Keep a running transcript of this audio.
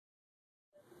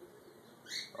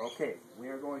Okay, we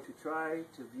are going to try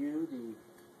to view the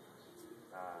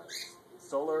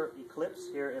solar eclipse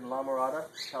here in La Mirada,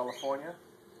 California.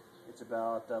 It's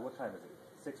about, what time is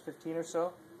it? 6:15 or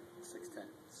so? 6:10.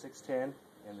 6:10,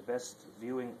 and the best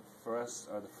viewing for us,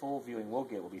 or the full viewing we'll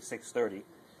get, will be 6:30.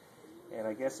 And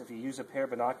I guess if you use a pair of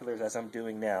binoculars, as I'm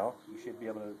doing now, you should be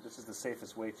able to, this is the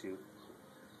safest way to,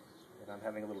 and I'm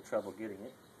having a little trouble getting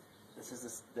it.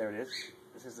 There it is.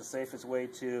 This is the safest way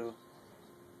to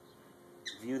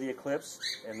view the eclipse,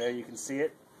 and there you can see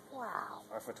it. Wow.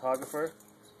 Our photographer,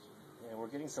 and we're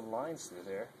getting some lines through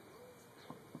there,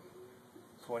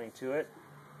 pointing to it.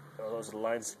 Oh, those are the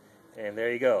lines, and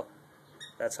there you go.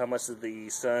 That's how much of the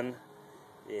sun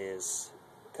is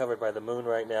covered by the moon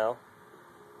right now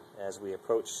as we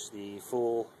approach the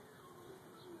full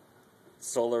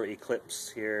solar eclipse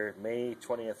here, May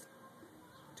 20th,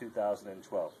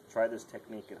 2012. Try this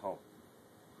technique at home.